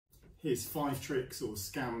Here's 5 tricks or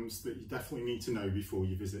scams that you definitely need to know before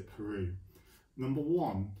you visit Peru. Number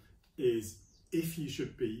 1 is if you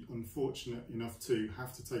should be unfortunate enough to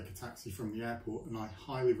have to take a taxi from the airport, and I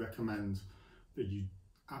highly recommend that you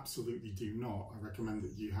absolutely do not. I recommend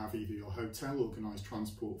that you have either your hotel organised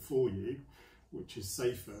transport for you, which is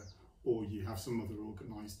safer, or you have some other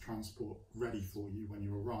organised transport ready for you when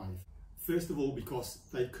you arrive. First of all, because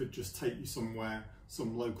they could just take you somewhere,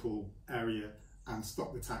 some local area, and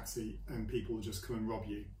stop the taxi and people will just come and rob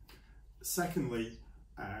you. Secondly,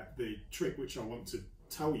 the trick which I want to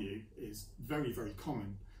tell you is very, very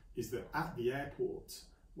common, is that at the airport,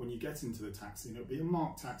 when you get into the taxi, and it'll be a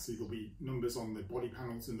marked taxi, there'll be numbers on the body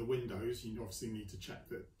panels and the windows, you obviously need to check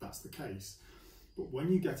that that's the case. But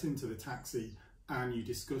when you get into the taxi and you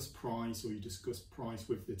discuss price, or you discuss price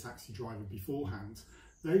with the taxi driver beforehand,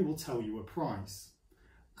 they will tell you a price.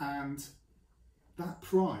 And that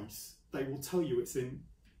price, they will tell you it's in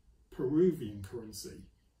Peruvian currency,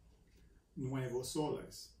 nuevos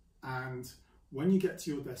soles. And when you get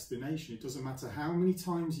to your destination, it doesn't matter how many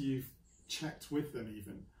times you've checked with them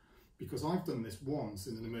even, because I've done this once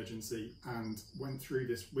in an emergency and went through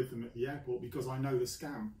this with them at the airport because I know the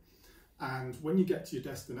scam. And when you get to your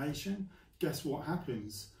destination, guess what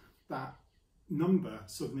happens? That number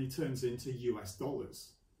suddenly turns into US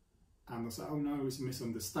dollars. And they'll say, oh no, it's a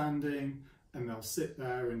misunderstanding. And they'll sit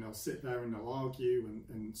there and they'll argue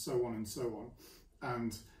and so on and so on.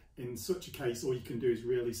 And in such a case, all you can do is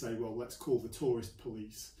really say, well, let's call the tourist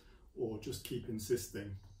police, or just keep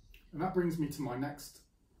insisting. And that brings me to my next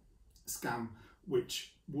scam,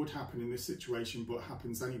 which would happen in this situation, but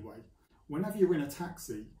happens anyway. Whenever you're in a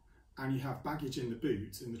taxi and you have baggage in the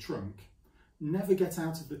boot, in the trunk, never get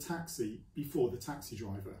out of the taxi before the taxi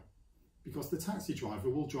driver, because the taxi driver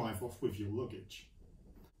will drive off with your luggage.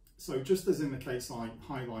 So just as in the case I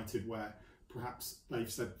highlighted where perhaps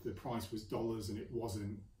they've said the price was dollars and it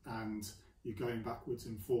wasn't, and you're going backwards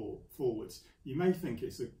and forwards, you may think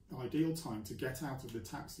it's an ideal time to get out of the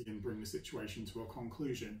taxi and bring the situation to a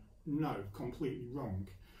conclusion. No, completely wrong.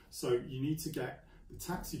 So you need to get the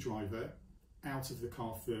taxi driver out of the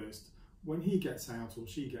car first. When he gets out or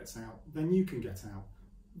she gets out, then you can get out.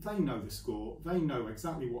 They know the score, they know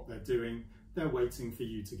exactly what they're doing, they're waiting for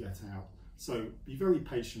you to get out. So be very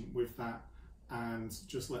patient with that and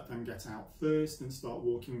just let them get out first and start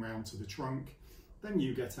walking around to the trunk. Then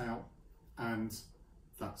you get out and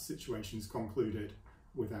that situation's concluded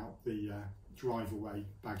without the drive-away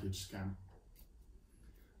baggage scam.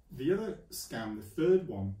 The other scam, the third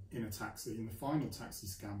one in a taxi, in the final taxi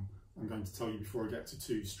scam I'm going to tell you before I get to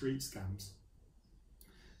 2 street scams,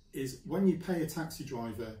 is when you pay a taxi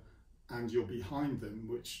driver and you're behind them,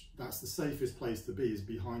 which that's the safest place to be, is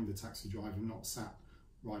behind the taxi driver, not sat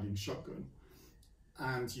riding shotgun,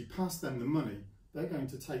 and you pass them the money, they're going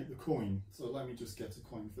to take the coin. So let me just get a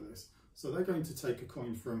coin for this. So they're going to take a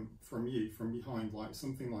coin from you, from behind, like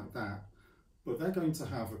something like that, but they're going to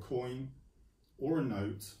have a coin or a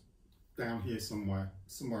note down here somewhere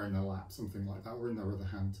in their lap, something like that, or in their other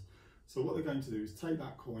hand. So what they're going to do is take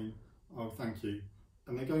that coin, oh thank you,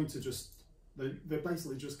 and they're going to just, they're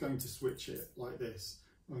basically just going to switch it like this.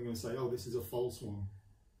 And they're going to say, oh, this is a false one.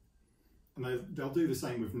 And they'll do the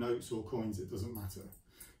same with notes or coins, it doesn't matter,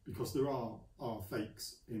 because there are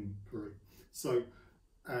fakes in Peru. So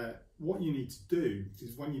what you need to do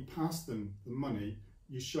is when you pass them the money,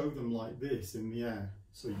 you show them like this in the air.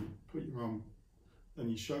 So you put your arm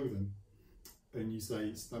and you show them and you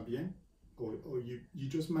say, está bien? Or you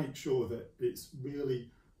just make sure that it's really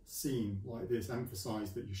seen like this,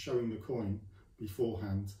 emphasize that you're showing the coin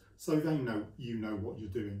beforehand, so they know you know what you're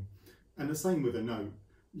doing. And the same with a note,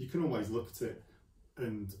 you can always look at it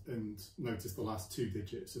and notice the last 2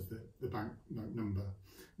 digits of the bank note number.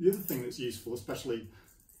 The other thing that's useful, especially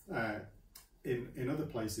in other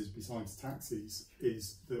places besides taxis,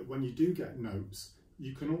 is that when you do get notes,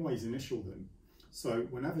 you can always initial them. So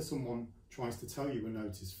whenever someone tries to tell you a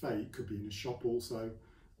note is fake, could be in a shop also,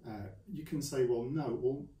 you can say, well, no,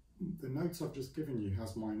 all the note I've just given you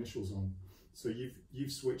has my initials on. So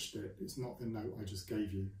you've switched it, it's not the note I just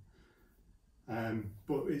gave you.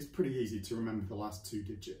 But it's pretty easy to remember the last 2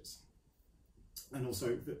 digits. And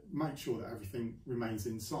also make sure that everything remains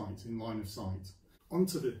in sight, in line of sight. On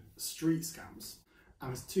to the street scams.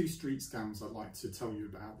 And there's 2 street scams I'd like to tell you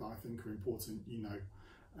about that I think are important, you know.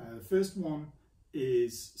 The first one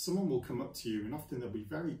is someone will come up to you, and often they'll be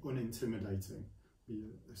very unintimidating.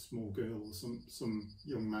 Be a small girl or some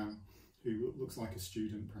young man who looks like a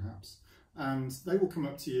student perhaps. And they will come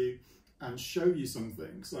up to you and show you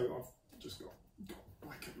something. So I've just got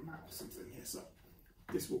like a map or something here. So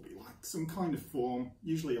this will be like some kind of form,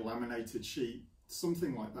 usually a laminated sheet,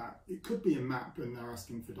 something like that. It could be a map and they're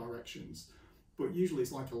asking for directions, but usually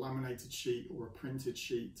it's like a laminated sheet or a printed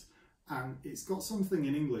sheet, and it's got something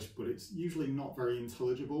in English, but it's usually not very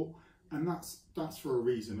intelligible, and that's for a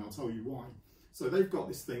reason. I'll tell you why. So they've got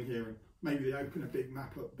this thing here, and maybe they open a big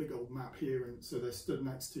map up, big old map here, and so they're stood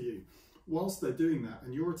next to you. Whilst they're doing that,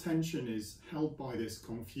 and your attention is held by this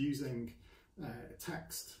confusing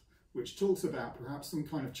text, which talks about perhaps some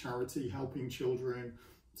kind of charity helping children,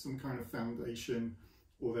 some kind of foundation,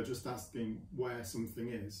 or they're just asking where something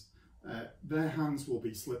is, their hands will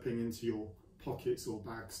be slipping into your pockets or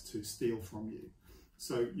bags to steal from you.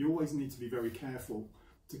 So you always need to be very careful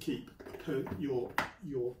to keep your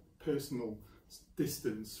personal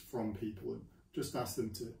distance from people, and just ask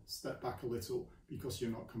them to step back a little because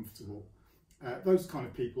you're not comfortable. Those kind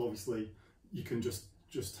of people, obviously, you can just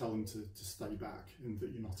tell them to stay back and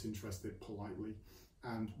that you're not interested politely.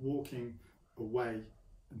 And walking away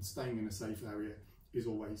and staying in a safe area is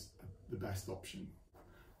always the best option.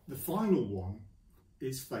 The final one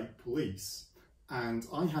is fake police. And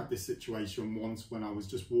I had this situation once when I was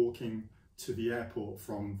just walking to the airport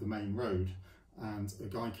from the main road, and a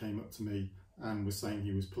guy came up to me and was saying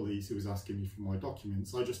he was police. He was asking me for my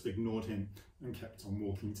documents. I just ignored him and kept on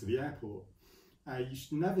walking to the airport. You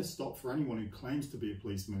should never stop for anyone who claims to be a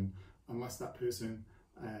policeman unless that person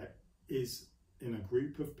is in a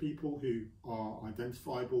group of people who are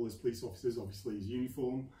identifiable as police officers, obviously his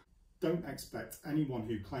uniform. Don't expect anyone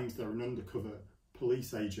who claims they're an undercover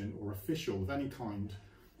police agent or official of any kind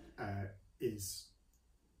is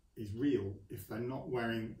real if they're not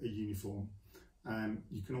wearing a uniform.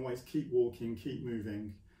 You can always keep walking, keep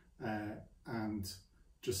moving, and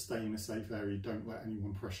just stay in a safe area. Don't let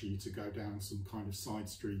anyone pressure you to go down some kind of side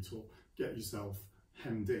street or get yourself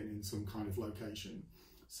hemmed in some kind of location.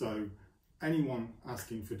 So anyone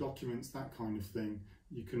asking for documents, that kind of thing,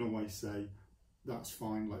 you can always say, that's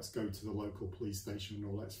fine, let's go to the local police station,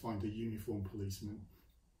 or let's find a uniformed policeman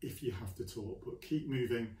if you have to talk. But keep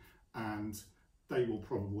moving, and they will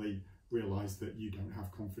probably realise that you don't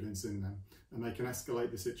have confidence in them, and they can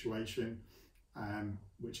escalate the situation,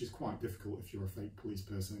 which is quite difficult if you're a fake police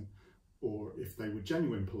person. Or if they were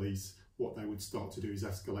genuine police, what they would start to do is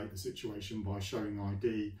escalate the situation by showing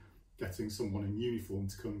ID, getting someone in uniform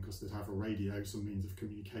to come, because they'd have a radio, some means of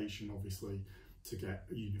communication obviously, to get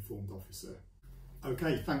a uniformed officer.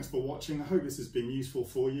 Okay, thanks for watching. I hope this has been useful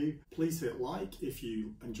for you. Please hit like if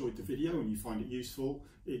you enjoyed the video and you find it useful.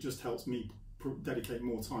 It just helps me dedicate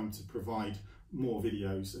more time to provide more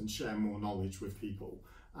videos and share more knowledge with people.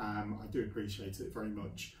 I do appreciate it very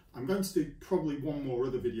much. I'm going to do probably one more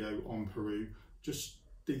other video on Peru, just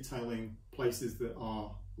detailing places that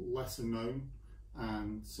are lesser known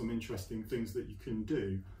and some interesting things that you can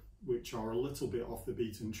do which are a little bit off the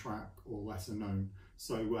beaten track or lesser known.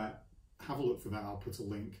 So have a look for that. I'll put a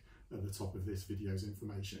link at the top of this video's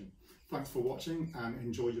information. Thanks for watching and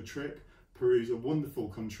enjoy your trip. Peru's a wonderful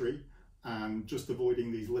country, and just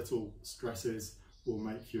avoiding these little stresses will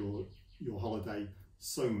make your holiday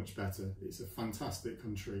so much better. It's a fantastic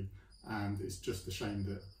country, and it's just a shame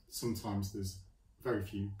that sometimes there's very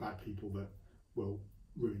few bad people that will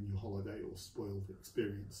ruin your holiday or spoil the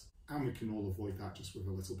experience. And we can all avoid that just with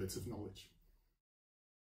a little bit of knowledge.